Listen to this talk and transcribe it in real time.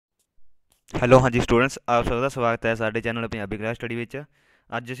Hello ਹਾਂਜੀ students, ਆਪ ਸਭ ਦਾ ਸਵਾਗਤ ਹੈ ਸਾਡੇ ਚੈਨਲ ਪੰਜਾਬੀ ਕਲਾਸ ਸਟੱਡੀ ਵਿੱਚ।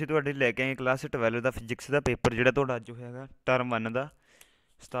 ਅੱਜ ਅਸੀਂ ਤੁਹਾਡੇ ਲਈ ਲੈ ਕੇ ਆਏ ਕਲਾਸ 12 ਦਾ ਫਿਜ਼ਿਕਸ ਦਾ ਪੇਪਰ, ਜਿਹੜਾ ਤੁਹਾਡਾ ਅੱਜ ਹੋਇਆਗਾ ਟਰਮ 1 ਦਾ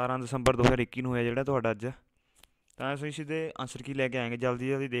 17 ਦਸੰਬਰ 2021 ਨੂੰ ਹੋਇਆ ਜਿਹੜਾ ਤੁਹਾਡਾ ਅੱਜ। ਤਾਂ ਅਸੀਂ ਇਸ ਦੇ ਆਨਸਰ ਕੀ ਲੈ ਕੇ ਆਏਂਗੇ, ਜਲਦੀ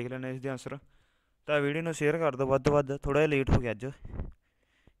ਜਲਦੀ ਦੇਖ ਲੈਣੇ ਇਸ ਦੇ ਆਨਸਰ। ਤਾਂ ਵੀਡੀਓ ਨੂੰ ਸ਼ੇਅਰ ਕਰ ਦਿਓ ਵੱਧ ਤੋਂ ਵੱਧ, ਥੋੜ੍ਹਾ ਜਿਹਾ ਲੇਟ ਹੋ ਗਿਆ ਅੱਜ,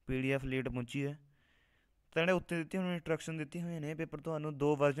 PDF ਲੇਟ ਪਹੁੰਚੀ ਹੈ। ਤਾਂ ਜਿਹੜੇ ਉੱਤੇ ਦਿੱਤੀਆਂ ਹੋਈਆਂ ਇੰਸਟਰਕਸ਼ਨ ਦਿੱਤੀਆਂ ਹੋਈਆਂ ਨੇ, ਪੇਪਰ ਤੁਹਾਨੂੰ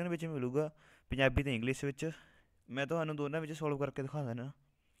ਦੋ ਵਰਜ਼ਨ ਵਿੱਚ ਮਿਲੂਗਾ, ਪੰਜਾਬੀ ਅਤੇ ਇੰਗਲਿਸ਼ ਵਿੱਚ। ਮੈਂ ਤੁਹਾਨੂੰ ਦੋਨਾਂ ਵਿੱਚ ਸੋਲਵ ਕਰਕੇ ਦਿਖਾ ਦੇਣਾ।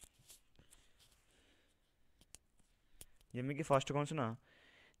 ਜਿਵੇਂ ਕਿ ਫਸਟ ਕੁਐਸਚਨ ਆ,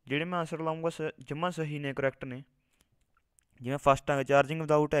 ਜਿਹੜੇ ਮੈਂ ਆਨਸਰ ਲਾਉਂਗਾ ਜਮਾ ਸਹੀ ਨੇ, ਕਰੈਕਟ ਨੇ। ਜਿਵੇਂ ਫਸਟ ਆ, charging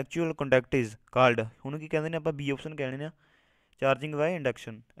without actual conduct is called, ਹੁਣ ਕੀ ਕਹਿੰਦੇ ਨੇ ਆਪਾਂ, ਬੀ ਆਪਸ਼ਨ ਕਹਿਣੇ ਨੇ, ਚਾਰਜਿੰਗ ਬਾਏ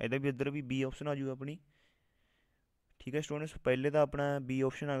ਇੰਡਕਸ਼ਨ। ਇਹਦਾ ਵੀ ਇੱਧਰ ਵੀ ਬੀ ਆਪਸ਼ਨ ਆ ਜੂਗਾ ਆਪਣੀ। ਠੀਕ ਹੈ ਸਟੂਡੈਂਟਸ, ਪਹਿਲੇ ਦਾ ਆਪਣਾ ਬੀ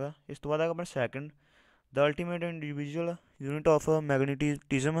ਆਪਸ਼ਨ ਹੈਗਾ। ਇਸ ਤੋਂ ਬਾਅਦ ਹੈਗਾ ਆਪਣਾ second, the ultimate individual unit of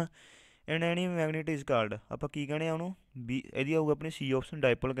ਮੈਗਨੀਟਿਜ਼ਮ and any magnet is called. ਆਪਾਂ ਕੀ ਕਹਿੰਦੇ ਆ ਉਹਨੂੰ, ਬੀ। ਇਹਦੀ ਆਊਗਾ ਆਪਣੀ ਸੀ ਆਪਸ਼ਨ,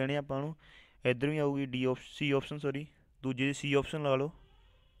 ਡਾਈਪੋਲ ਕਹਿੰਦੇ ਆਪਾਂ ਉਹਨੂੰ। ਇੱਧਰ ਵੀ ਆਊਗੀ ਸੀ ਆਪਸ਼ਨ, ਸੌਰੀ ਦੂਜੇ ਦੀ ਸੀ ਆਪਸ਼ਨ ਲਾ ਲਓ।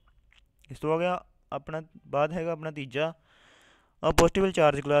 ਇਸ ਤੋਂ ਆ ਗਿਆ ਆਪਣਾ ਬਾਅਦ ਹੈਗਾ ਆਪਣਾ ਤੀਜਾ, positive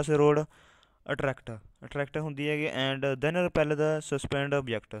charge class road attract ਹੁੰਦੀ ਹੈਗੀ, and then repeal the suspend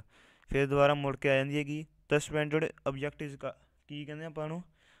object. ਫਿਰ ਦੁਬਾਰਾ ਮੁੜ ਕੇ ਆ ਜਾਂਦੀ ਹੈਗੀ, ਦ ਸਸਪੈਂਡਡ ਆਬਜੈਕਟ ਇਜ਼ ਕੀ ਕਹਿੰਦੇ ਆਪਾਂ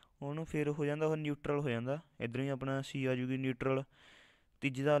ਉਹਨੂੰ ਫਿਰ ਹੋ ਜਾਂਦਾ ਉਹ ਨਿਊਟਰਲ ਹੋ ਜਾਂਦਾ। ਇੱਧਰ ਵੀ ਆਪਣਾ ਸੀ ਆ ਜੂਗੀ ਨਿਊਟਰਲ।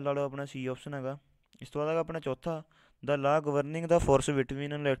 ਤੀਜੇ ਦਾ ਲਾ ਲਓ ਆਪਣਾ ਸੀ ਆਪਸ਼ਨ ਹੈਗਾ। ਇਸ ਤੋਂ ਬਾਅਦ ਹੈਗਾ ਆਪਣਾ ਚੌਥਾ, ਦ ਲਾ ਗਵਰਨਿੰਗ ਦਾ force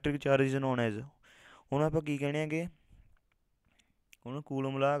between electric charge non as. ਹੁਣ ਆਪਾਂ ਕੀ ਕਹਿਣੇ ਹੈਗੇ, ਉਹਨੂੰ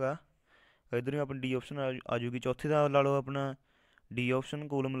ਕੂਲਮ ਲਾ ਹੈਗਾ। ਇੱਧਰ ਵੀ ਆਪਣੀ ਡੀ ਆਪਸ਼ਨ ਆ ਜੂਗੀ। ਚੌਥੇ ਦਾ ਲਾ ਲਓ ਆਪਣਾ ਡੀ ਆਪਸ਼ਨ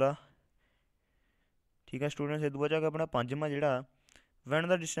ਕੂਲਮ ਲਾ। ਠੀਕ ਹੈ ਸਟੂਡੈਂਟਸ, ਇਹ ਤੋਂ ਬਾਅਦ ਆਪਣਾ ਪੰਜਵਾਂ ਜਿਹੜਾ, van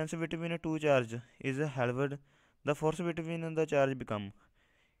the distance between two charge is ਹੈਲਵਰਡ the force between the charge become.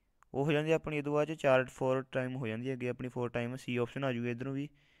 ਉਹ ਹੋ ਜਾਂਦੀ ਆਪਣੀ ਇਹ ਤੋਂ ਬਾਅਦ ਚਾਰ 4 ਟਾਈਮ ਹੋ ਜਾਂਦੀ ਹੈਗੀ ਆਪਣੀ, 4 ਟਾਈਮ ਸੀ ਆਪਸ਼ਨ ਆ ਜੂਗੀ। ਇੱਧਰੋਂ ਵੀ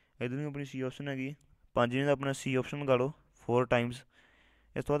ਆਪਣੀ ਸੀ ਆਪਸ਼ਨ ਹੈਗੀ। ਪੰਜਵੇਂ ਦਾ ਆਪਣਾ ਸੀ ਆਪਸ਼ਨ ਲਗਾ ਲਓ 4 ਟਾਈਮਸ।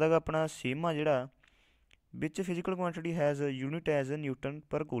 ਇਸ ਤੋਂ ਬਾਅਦ ਆਪਣਾ ਛੇਵਾਂ ਜਿਹੜਾ, ਵਿਚ physical quantity has unit as Newton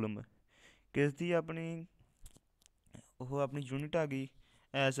ਪਰ ਕੂਲਮ। ਕਿਸ ਦੀ ਆਪਣੀ ਉਹ ਆਪਣੀ ਯੂਨਿਟ ਆ ਗਈ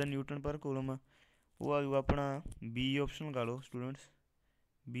ਐਜ਼ ਅ ਨਿਊਟਨ ਪਰ ਕੂਲਮ, ਉਹ ਆ ਜੂਗਾ ਆਪਣਾ ਬੀ ਆਪਸ਼ਨ ਲਗਾ ਲਓ ਸਟੂਡੈਂਟਸ।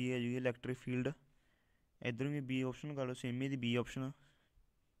 ਬੀ ਆ ਜੂਗੀ ਇਲੈਕਟ੍ਰਿਕ ਫੀਲਡ। ਇੱਧਰ ਵੀ ਬੀ ਆਪਸ਼ਨ ਲਗਾ ਲਓ, ਛੇਵੀਂ ਦੀ ਬੀ ਆਪਸ਼ਨ।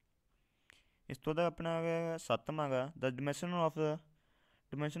 ਇਸ ਤੋਂ ਬਾਅਦ ਆਪਣਾ ਆ ਗਿਆ ਸੱਤਵਾਂ ਹੈਗਾ, ਦ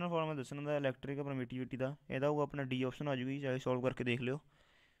ਡਿਮੈਂਸ਼ਨਲ ਫਾਰਮੂਲਾ ਦੱਸਣ ਦਾ ਇਲੈਕਟ੍ਰਿਕ ਪਰਮਿਟੀਵਿਟੀ ਦਾ। ਇਹਦਾ ਉਹ ਆਪਣਾ ਡੀ ਆਪਸ਼ਨ ਆ ਜੂਗੀ, ਚਾਹੇ ਸੋਲਵ ਕਰਕੇ ਦੇਖ ਲਿਓ,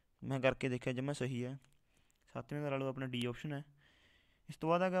 ਮੈਂ ਕਰਕੇ ਦੇਖਿਆ ਜਮਾ ਸਹੀ ਹੈ। ਸੱਤਵੇਂ ਦਾ ਲਾ ਲਓ ਆਪਣਾ ਡੀ ਆਪਸ਼ਨ ਹੈ। ਇਸ ਤੋਂ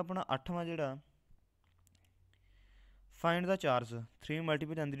ਬਾਅਦ ਹੈਗਾ ਆਪਣਾ ਅੱਠਵਾਂ ਜਿਹੜਾ, find the charge 3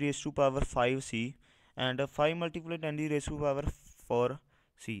 multiplied 10 raised to power 5c and 5 multiplied 10 raised to power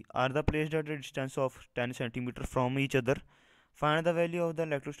 4c are the placed at a distance of 10 cm from each other. Find the value of the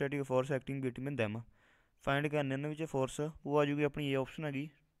electrostatic force acting between them. Find ਕਰਨੇ ਉਹਨਾਂ ਵਿੱਚ force, ਉਹ ਆ ਜੂਗੀ ਆਪਣੀ ਇਹ option ਹੈਗੀ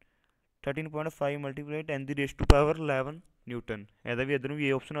 13.5 multiply 10 the race to power 11 Newton. ਇਹਦਾ ਵੀ ਇੱਧਰੋਂ ਵੀ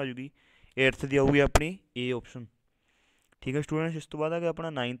ਇਹ ਆਪਸ਼ਨ ਆ ਜੂਗੀ। 8th ਦੀ ਆਊਗੀ ਆਪਣੀ ਇਹ ਆਪਸ਼ਨ। ਠੀਕ ਹੈ ਸਟੂਡੈਂਟਸ, ਇਸ ਤੋਂ ਬਾਅਦ ਆ ਗਿਆ ਆਪਣਾ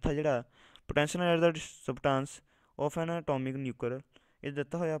 9th ਆ ਜਿਹੜਾ, potential at the substance of N atomic nuclear. ਇਹ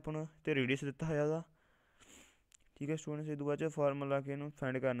ਦਿੱਤਾ ਹੋਇਆ ਆਪਾਂ ਨੂੰ, ਅਤੇ ਰੇਡੀਅਸ ਦਿੱਤਾ ਹੋਇਆ ਉਹਦਾ। ਠੀਕ ਹੈ ਸਟੂਡੈਂਟਸ, ਇਹ ਤੋਂ ਬਾਅਦ ਫਾਰਮੂਲਾ ਕੇ ਇਹਨੂੰ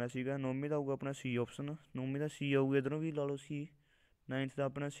ਫਾਈਂਡ ਕਰਨਾ ਸੀਗਾ। 9ਵੀਂ ਦਾ ਆਊਗਾ ਆਪਣਾ ਸੀ ਆਪਸ਼ਨ, 9ਵੀਂ ਦਾ ਸੀ ਆਊਗਾ। ਇੱਧਰੋਂ ਵੀ ਲਾ ਲਓ ਸੀ। 9th ਦਾ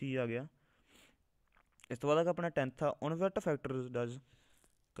ਆਪਣਾ ਸੀ ਆ ਗਿਆ। ਇਸ ਤੋਂ ਬਾਅਦ ਆਪਣਾ 10th ਆ, on what factor does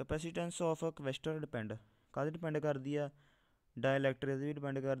ਕੈਪੈਸੀਟੈਂਸ of ਕਵੈਸਟਰ depend. ਕਾਹਦੇ ਡਿਪੈਂਡ ਕਰਦੀ ਆ, ਡਾਇਲੈਕਟਰ ਵੀ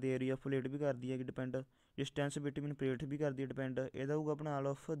ਡਿਪੈਂਡ ਕਰਦੀ ਹੈ, ਏਰੀਆ ਆਫ ਪਲੇਟ ਵੀ ਕਰਦੀ ਹੈਗੀ ਡਿਪੈਂਡ, ਡਿਸਟੈਂਸ ਬਿਟਵੀਨ ਪਲੇਟ ਵੀ ਕਰਦੀ ਹੈ ਡਿਪੈਂਡ। ਇਹਦਾ ਆਊਗਾ ਆਪਣਾ ਆਲ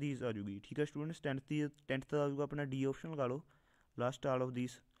ਆਫ ਦੀਸ ਆ ਜੂਗੀ। ਠੀਕ ਹੈ ਸਟੂਡੈਂਟਸ, 10th ਦਾ ਆਊਗਾ ਆਪਣਾ ਡੀ ਆਪਸ਼ਨ ਲਗਾ ਲਓ ਲਾਸਟ, ਆਲ ਆਫ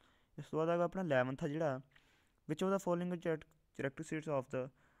ਦੀਸ। ਇਸ ਤੋਂ ਬਾਅਦ ਆਗਾ ਆਪਣਾ 11th ਆ ਜਿਹੜਾ, which of the following ਕਰੈਕਟਰਿਸਟਿਕਸ of the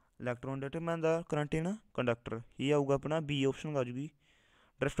electron ਡਿਟਰਮਾਈਨ the current in conductor. ਇਹ ਆਊਗਾ ਆਪਣਾ ਬੀ ਆਪਸ਼ਨ ਆ ਜੂਗੀ।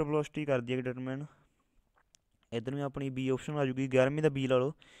 ਡਰਿਫਟ ਵੈਲੋਸਿਟੀ ਕਰਦੀ ਹੈ ਡਿਟਰਮਾਈਨ। ਇੱਧਰ ਵੀ ਆਪਣੀ ਬੀ ਆਪਸ਼ਨ ਆ ਜੂਗੀ। 11ਵੀਂ ਦਾ ਬੀ ਲਾ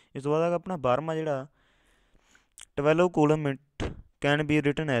ਲਓ। ਇਸ ਤੋਂ ਬਾਅਦ ਆਗਾ ਆਪਣਾ 12ਵਾਂ ਜਿਹੜਾ, 12 coulomb minute can be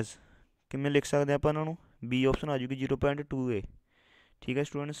written as. ਕਿਵੇਂ ਲਿਖ ਸਕਦੇ ਆਪਾਂ ਇਹਨਾਂ ਨੂੰ, ਬੀ ਆਪਸ਼ਨ ਆ ਜੂਗੀ 0.2a। ਠੀਕ ਹੈ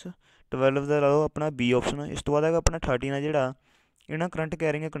ਸਟੂਡੈਂਟਸ, 12 ਦਾ ਲਾ ਲਓ ਆਪਣਾ ਬੀ ਆਪਸ਼ਨ। ਇਸ ਤੋਂ ਬਾਅਦ ਹੈਗਾ ਆਪਣਾ 13 ਆ ਜਿਹੜਾ, ਇਹਨਾਂ current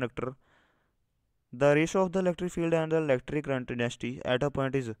carrying conductor the ratio of the electric field and the electric current density at a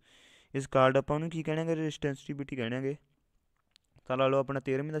point is called. ਆਪਾਂ ਉਹਨੂੰ ਕੀ ਕਹਿਣਾਂਗੇ, ਰੈਜ਼ਿਸਟੈਂਸਿਟੀਵਿਟੀ ਕਹਿਣਾਂਗੇ। ਤਾਂ ਲਾ ਲਓ ਆਪਣਾ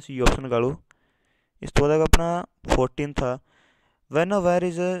 13ਵੀਂ ਦਾ ਸੀ ਆਪਸ਼ਨ ਲਗਾ ਲਓ। ਇਸ ਤੋਂ ਬਾਅਦ ਹੈਗਾ ਆਪਣਾ 14th ਆ, when a wire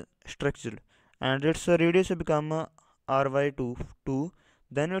is ਸਟ੍ਰਕਚਰਡ and it's radius become r/2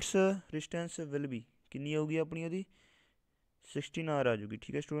 then it's resistance will be. ਕਿੰਨੀ ਆਊਗੀ ਆਪਣੀ ਉਹਦੀ, 16R ਆ ਜੂਗੀ।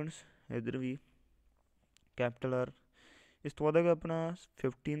 ਠੀਕ ਹੈ ਸਟੂਡੈਂਟਸ, ਇੱਧਰ ਵੀ ਕੈਪੀਟਲ R। ਇਸ ਤੋਂ ਬਾਅਦ ਹੈਗਾ ਆਪਣਾ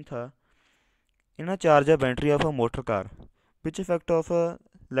 15th ਆ, ਇਹਨਾਂ ਚਾਰਜ ਆ battery of a motor car which effect of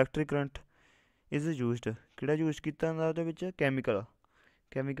electric current is used. ਕਿਹੜਾ ਯੂਜ਼ ਕੀਤਾ ਹੁੰਦਾ ਉਹਦੇ ਵਿੱਚ, ਕੈਮੀਕਲ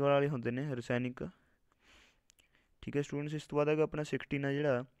ਵਾਲੇ ਹੁੰਦੇ ਨੇ, ਰਸਾਇਣਿਕ। ਠੀਕ ਹੈ ਸਟੂਡੈਂਟਸ, ਇਸ ਤੋਂ ਬਾਅਦ ਹੈਗਾ ਆਪਣਾ 16 ਆ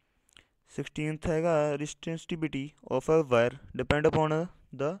ਜਿਹੜਾ, 16th ਹੈਗਾ, ਰੈਜ਼ਿਸਟੈਂਸਿਟੀਵਿਟੀ of a wire depend upon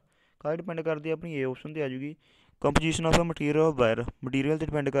ਦਾ ਕਾਹ ਡਿਪੈਂਡ ਕਰਦੀ ਹੈ ਆਪਣੀ ਏ ਆਪਸ਼ਨ 'ਤੇ ਆ ਜੂਗੀ। Composition of material of wire material 'ਤੇ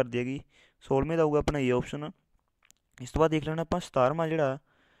ਡਿਪੈਂਡ ਕਰਦੀ ਹੈਗੀ। 16ਵੇਂ ਦਾ ਆਊਗਾ ਆਪਣਾ ਏ ਆਪਸ਼ਨ। ਇਸ ਤੋਂ ਬਾਅਦ ਦੇਖ ਲੈਣਾ ਆਪਾਂ 17ਵਾਂ ਜਿਹੜਾ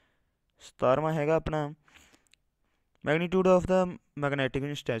 17ਵਾਂ ਹੈਗਾ ਆਪਣਾ magnitude of the magnetic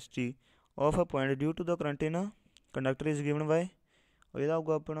intensity of a point due to the current in conductor is given bye, ਇਹਦਾ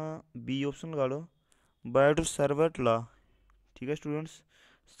ਆਊਗਾ ਆਪਣਾ ਬੀ ਆਪਸ਼ਨ ਲਗਾ ਲਓ, ਬਾਇਟ ਸਰਵਟ ਲਾ। ਠੀਕ ਹੈ ਸਟੂਡੈਂਟਸ,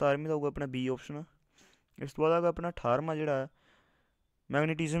 17ਵੀਂ ਦਾ ਆਊਗਾ ਆਪਣਾ ਬੀ ਆਪਸ਼ਨ। ਇਸ ਤੋਂ ਬਾਅਦ ਆਊਗਾ ਆਪਣਾ 18ਵਾਂ ਜਿਹੜਾ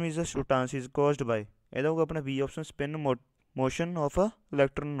ਮੈਗਨੀਟਿਜ਼ਮ ਇਜ਼ ਸਟਾਂਸ ਇਜ਼ ਕੋਜ਼ਡ ਬਾਏ, ਇਹਦਾ ਹੋਊਗਾ ਆਪਣਾ B option spin motion of a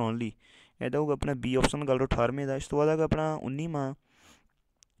electron only, ਇਹਦਾ ਹੋਊਗਾ ਆਪਣਾ ਬੀ ਆਪਸ਼ਨ ਗੱਲ 18ਵੇਂ ਦਾ। ਇਸ ਤੋਂ ਬਾਅਦ ਆਗਾ ਆਪਣਾ 19ਵਾਂ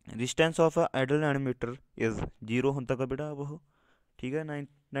ਰजिस्टेंस ऑफ आइडल एमीटर इज़ 0 ਹੁੰਦਾ ਗਾ ਬੇਟਾ ਉਹ। ਠੀਕ ਹੈ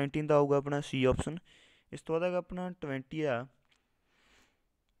 19 ਦਾ ਆਊਗਾ ਆਪਣਾ ਸੀ ਆਪਸ਼ਨ। ਇਸ ਤੋਂ ਬਾਅਦ ਹੈਗਾ ਆਪਣਾ 20 ਆ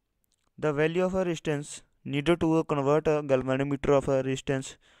ਦ value of ਰजिस्टेंस needed to convert ਗੈਲਵੇਨੋਮੀਟਰ of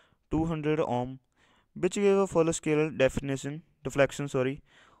ਰजिस्टेंस 200 ohm which gave a full scale deflection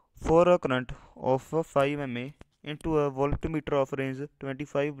for a current of 5 mA into a voltmeter of range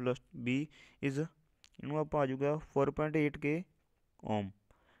 25 B is ਇਹਨੂੰ ਆਪਾਂ ਆ ਜਾਊਗਾ 4.8 K ohm।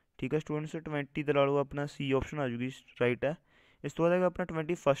 ਠੀਕ ਹੈ ਸਟੂਡੈਂਟਸ 20 ਦੇ ਲਾ ਲਓ ਆਪਣਾ ਸੀ ਆਪਸ਼ਨ ਆ ਜੂਗੀ ਰਾਈਟ ਹੈ। ਇਸ ਤੋਂ ਬਾਅਦ ਹੈਗਾ ਆਪਣਾ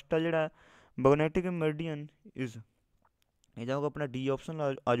 21 ਆ ਜਿਹੜਾ ਮੈਗਨੈਟਿਕ ਮੀਡੀਅਨ ਇਜ਼, ਇਹਦਾ ਹੋਗਾ ਆਪਣਾ ਡੀ ਆਪਸ਼ਨ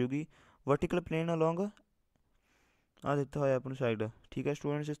ਆ ਜੂਗੀ ਵਰਟੀਕਲ ਪਲੇਨ ਅਲੋਂਗ ਆ ਦਿੱਤਾ ਹੋਇਆ ਆਪਣੀ ਸਾਈਡ। ਠੀਕ ਹੈ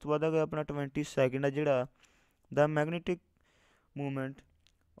ਸਟੂਡੈਂਟਸ, ਇਸ ਤੋਂ ਬਾਅਦ ਹੈਗਾ ਆਪਣਾ 22 ਆ ਜਿਹੜਾ ਦਾ ਮੈਗਨੈਟਿਕ ਮੂਵਮੈਂਟ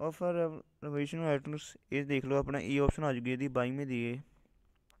ਆਫ ਰਵੋਲੂਸ਼ਨ ਐਟਮਸ, ਇਹ ਦੇਖ ਲਓ ਆਪਣਾ ਈ ਆਪਸ਼ਨ ਆ ਜੂਗੀ ਇਹਦੀ 22ਵੇਂ ਦੀ।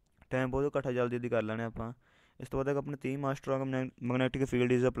 ਟਾਈਮ ਬਹੁਤ ਇਕੱਠਾ ਜਲਦੀ ਦੀ ਕਰ ਲੈਣੇ ਆਪਾਂ। ਇਸ ਤੋਂ ਬਾਅਦ ਆਪਣਾ 23 strong magnetic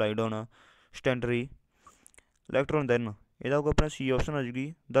field is applied on ਸਟੈਂਡਰੀ electron then, ਇਹਦਾ ਹੋਊਗਾ ਆਪਣਾ ਸੀ ਆਪਸ਼ਨ ਆ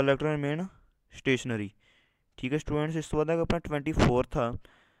ਜੂਗੀ ਦ ਇਲੈਕਟ੍ਰੋਨ ਮੇਨ ਸਟੇਸ਼ਨਰੀ। ਠੀਕ ਹੈ ਸਟੂਡੈਂਟਸ, ਇਸ ਤੋਂ ਬਾਅਦ ਹੈਗਾ ਆਪਣਾ 24 ਆ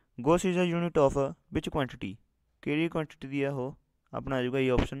goes is a unit of which quantity, ਕਿਹੜੀ ਕੁਆਂਟੀਟੀ ਦੀ ਆ ਉਹ ਆਪਣਾ ਆ ਜੂਗਾ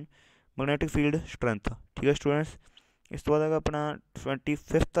ਇਹ ਆਪਸ਼ਨ ਮੈਗਨੈਟਿਕ ਫੀਲਡ ਸਟਰੈਂਥ। ਠੀਕ ਹੈ ਸਟੂਡੈਂਟਸ, ਇਸ ਤੋਂ ਬਾਅਦ ਹੈਗਾ ਆਪਣਾ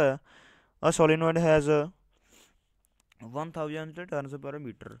 25 ਆ ਅ ਸੋਲੀਨੋਇਡ has 1000 turns per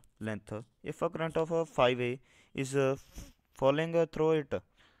meter length if a current of 5A is falling through it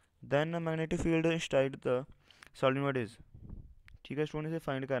then magnetic field inside the solenoid is। ठीक है स्टूडेंट, इसे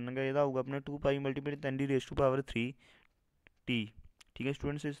फाइंड करना ਇਹਦਾ ਆਊਗਾ ਆਪਣਾ 2 ਪਾਈ multiple 10 the race to power 3 T. ठीक है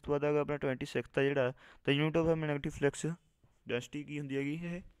स्टूडेंट्स, ਇਸ ਤੋਂ ਬਾਅਦ ਆਗਾ ਆਪਣਾ 26 ਆ ਜਿਹੜਾ ਤਾਂ unit of magnetic flex density ਕੀ ਹੁੰਦੀ ਹੈਗੀ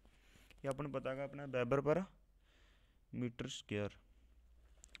ਇਹ ਆਪਾਂ ਨੂੰ ਪਤਾ ਹੈਗਾ ਆਪਣਾ ਵੈਬਰ ਪਰ metre square,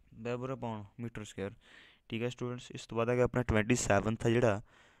 Webber upon metre square. ठीक है स्टूडेंट्स, इस तो बाद है अपना 27 आ ਜਿਹੜਾ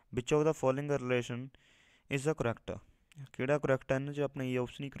which of the following relation is the correct, ਕਿਹੜਾ ਕਰੈਕਟ ਹੈ ਇਹਨਾਂ 'ਚ ਆਪਣਾ ਇਹ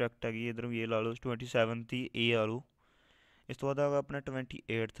ਆਪਸ਼ਨ ਹੀ ਕਰੈਕਟ ਹੈਗੀ, ਇੱਧਰ ਵੀ ਇਹ ਲਾ ਲਓ 27 ਦੀ ਇਹ ਲਾ ਲਓ। ਇਸ ਤੋਂ ਬਾਅਦ ਆਗਾ ਆਪਣਾ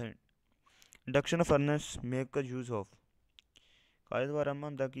 28 induction furnace make use of, ਕਾਹਦੇ ਦੁਆਰਾ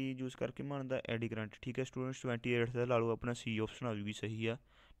ਬਣਦਾ ਕੀ ਯੂਜ਼ ਕਰਕੇ ਬਣਦਾ ਐਡੀ ਕਰੰਟ। ਠੀਕ ਹੈ ਸਟੂਡੈਂਟਸ, 28 ਦਾ ਲਾ ਲਓ ਆਪਣਾ ਸੀ ਆਪਸ਼ਨ ਆ ਜੂਗੀ ਸਹੀ ਆ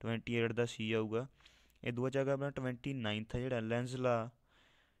 28 ਦਾ ਸੀ ਆਊਗਾ। ਇਹ ਦੂਆ ਚਾਗਾ ਆਪਣਾ 29 ਆ ਜਿਹੜਾ ਲੈਂਸ ਲਾ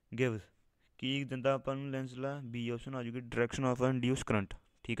ਗਿਵਸ ਕੀ ਦਿੰਦਾ ਆਪਾਂ ਨੂੰ ਲੈਂਸ ਲਾ, ਬੀ ਆਪਸ਼ਨ ਆ ਜੂਗੀ ਡਾਇਰੈਕਸ਼ਨ ਆਫ ਇੰਡਿਊਸ ਕਰੰਟ।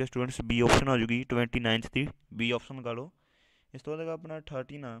 ਠੀਕ ਹੈ ਸਟੂਡੈਂਟਸ, ਬੀ ਆਪਸ਼ਨ ਆ ਜੂਗੀ 29 ਦੀ ਬੀ ਆਪਸ਼ਨ ਲਗਾ ਲਓ। ਇਸ ਤੋਂ ਬਾਅਦ ਆਪਣਾ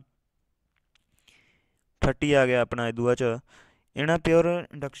 30 ਆ ਗਿਆ ਆਪਣਾ ਦੂਆ 'ਚ ਇਹਨਾਂ ਪਿਓਰ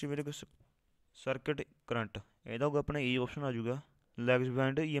ਇੰਡਕਸ਼ਨ ਸਰਕਿਟ ਕਰੰਟ, ਇਹਦਾ ਹੋਊਗਾ ਆਪਣਾ ਈ ਆਪਸ਼ਨ ਆ ਜੂਗਾ legs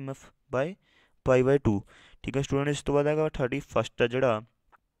behind E M F ਬਾਈ π/2। ਠੀਕ ਹੈ ਸਟੂਡੈਂਟ, ਇਸ ਤੋਂ ਬਾਅਦ ਹੈਗਾ 31 ਆ ਜਿਹੜਾ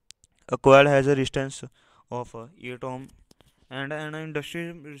ਅ ਕੋਇਲ has a ਰजिस्टेंस of 8 ohm and an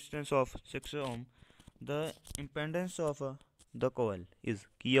industrial resistance of 6 ohm, the impedance of the coil is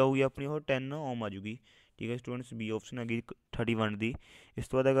ਕੀ ਆਊਗੀ ਆਪਣੀ ਉਹ 10 ohm ਆ ਜੂਗੀ। ਠੀਕ ਹੈ ਸਟੂਡੈਂਟਸ, ਬੀ ਆਪਸ਼ਨ ਹੈਗੀ 31 ਦੀ। ਇਸ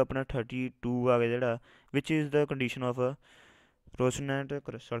ਤੋਂ ਬਾਅਦ ਹੈਗਾ ਆਪਣਾ 32 ਆ ਗਿਆ ਜਿਹੜਾ ਵਿਚ is the condition of ਰੋਸਨੈਂਟ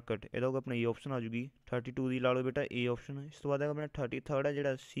circuit, ਇਹਦਾ ਹੋਊਗਾ ਆਪਣਾ ਏ ਆਪਸ਼ਨ ਆ ਜੂਗੀ 32 ਦੀ ਲਾ ਲਓ ਬੇਟਾ ਏ ਆਪਸ਼ਨ। ਇਸ ਤੋਂ ਬਾਅਦ ਹੈਗਾ ਆਪਣਾ 33 ਆ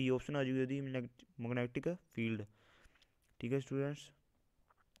ਜਿਹੜਾ ਸੀ ਆਪਸ਼ਨ ਆ ਜੂਗੀ ਉਹਦੀ ਮੈਗਨੈਟਿਕ ਫੀਲਡ। ਠੀਕ ਹੈ ਸਟੂਡੈਂਟਸ,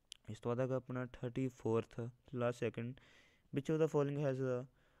 ਇਸ ਤੋਂ ਬਾਅਦ ਹੈਗਾ ਆਪਣਾ 34 last second which of the following has the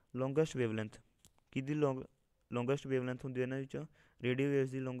longest wavelength, ਕਿਹਦੀ ਲੌਂਗੈਸਟ ਵੇਵਲੈਂਥ ਹੁੰਦੀ ਹੈ ਇਹਨਾਂ ਵਿੱਚੋਂ ਰੇਡੀਓ ਵੇਵਸ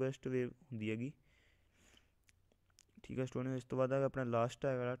ਦੀ ਲੌਂਗੈਸਟ ਵੇਵ ਹੁੰਦੀ ਹੈਗੀ। ਠੀਕ ਹੈ ਸਟੂਡੈਂਟ, ਇਸ ਤੋਂ ਬਾਅਦ ਹੈਗਾ ਆਪਣਾ ਲਾਸਟ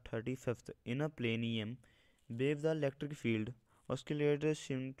ਹੈਗਾ 35 ਇਨ ਅ plain E M wave the electric field oscillate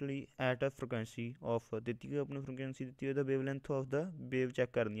simply at a frequency of ਦਿੱਤੀ ਹੋਈ ਆਪਣੀ ਫਰੀਕੁਐਂਸੀ ਦਿੱਤੀ ਹੋਈ ਦਾ wavelength of the wave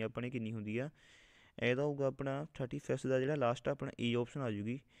check ਕਰਨੀ ਆਪਾਂ ਨੇ ਕਿੰਨੀ ਹੁੰਦੀ ਆ। ਇਹਦਾ ਹੋਊਗਾ ਆਪਣਾ 35 ਦਾ ਜਿਹੜਾ ਲਾਸਟ ਆਪਣਾ ਏ ਆਪਸ਼ਨ ਆ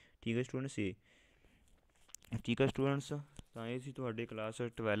ਜੂਗੀ। ਠੀਕ ਹੈ ਸਟੂਡੈਂਟਸ ਇਹ। ਠੀਕ ਹੈ ਸਟੂਡੈਂਟਸ, ਤਾਂ ਇਹ ਸੀ ਤੁਹਾਡੇ ਕਲਾਸ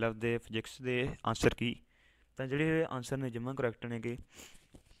 12 ਦੇ ਫਿਜ਼ਿਕਸ ਦੇ ਆਨਸਰ ਕੀ, ਤਾਂ ਜਿਹੜੇ ਆਨਸਰ ਨੇ ਜਮਾਂ ਕਰੈਕਟ ਨੇਗੇ।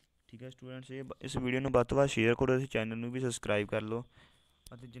 ਠੀਕ ਹੈ ਸਟੂਡੈਂਟਸ, ਇਸ ਵੀਡੀਓ ਨੂੰ ਵੱਧ ਤੋਂ ਵੱਧ ਸ਼ੇਅਰ ਕਰੋ, ਇਸ ਚੈਨਲ ਨੂੰ ਵੀ ਸਬਸਕ੍ਰਾਈਬ ਕਰ ਲਓ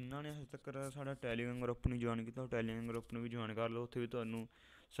ਅਤੇ ਜਿਨ੍ਹਾਂ ਨੇ ਹਜੇ ਤੱਕ ਸਾਡਾ ਟੈਲੀਗ੍ਰਾਮ ਗਰੁੱਪ ਨੂੰ ਜੁਆਇਨ ਕੀਤਾ ਉਹ ਟੈਲੀਗ੍ਰਾਮ ਗਰੁੱਪ ਨੂੰ ਵੀ ਜੁਆਇਨ ਕਰ ਲਓ, ਉੱਥੇ ਵੀ ਤੁਹਾਨੂੰ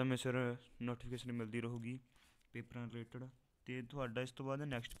ਸਮੇਂ ਸਿਰ ਨੋਟੀਫਿਕੇਸ਼ਨ ਮਿਲਦੀ ਰਹੂਗੀ ਪੇਪਰਾਂ ਰਿਲੇਟਡ। ਅਤੇ ਤੁਹਾਡਾ ਇਸ ਤੋਂ ਬਾਅਦ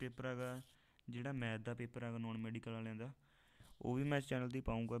ਨੈਕਸਟ ਪੇਪਰ ਹੈਗਾ ਜਿਹੜਾ ਮੈਥ ਦਾ ਪੇਪਰ ਹੈਗਾ ਨੋਨ ਮੈਡੀਕਲ ਵਾਲਿਆਂ ਦਾ, ਉਹ ਵੀ ਮੈਂ ਇਸ ਚੈਨਲ 'ਤੇ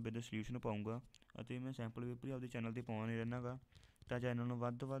ਪਾਊਂਗਾ ਵਿਦ ਸਲਿਊਸ਼ਨ ਪਾਊਂਗਾ ਅਤੇ ਮੈਂ ਸੈਂਪਲ ਪੇਪਰ ਹੀ ਆਪਦੇ ਚੈਨਲ 'ਤੇ ਪਾਉਂਦਾ ਨਹੀਂ ਰਹਿੰਦਾ ਗਾ। ਤਾਂ ਚੈਨਲ ਨੂੰ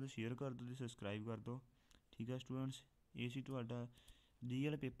ਵੱਧ ਤੋਂ ਵੱਧ ਸ਼ੇਅਰ ਕਰ ਦਿਓ ਅਤੇ ਸਬਸਕ੍ਰਾਈਬ ਕਰ ਦਿਓ। ਠੀਕ ਹੈ ਸਟੂਡੈਂਟਸ, ਇਹ ਸੀ ਤੁਹਾਡਾ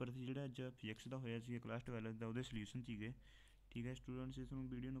ਰੀਅਲ ਪੇਪਰ ਸੀ ਜਿਹੜਾ ਅੱਜ ਫਿਜ਼ਿਕਸ ਦਾ ਹੋਇਆ ਸੀ ਕਲਾਸ 12 ਦਾ, ਉਹਦੇ ਸੋਲਿਊਸ਼ਨ ਸੀਗੇ। ਠੀਕ ਹੈ ਸਟੂਡੈਂਟਸ, ਇਸ ਨੂੰ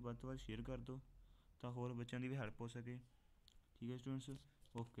ਵੀਡੀਓ ਨੂੰ ਵੱਧ ਤੋਂ ਵੱਧ ਸ਼ੇਅਰ ਕਰ ਦਿਓ ਤਾਂ ਹੋਰ ਬੱਚਿਆਂ ਦੀ ਵੀ ਹੈਲਪ ਹੋ ਸਕੇ। ਠੀਕ ਹੈ ਸਟੂਡੈਂਟਸ,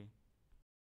 ਓਕੇ।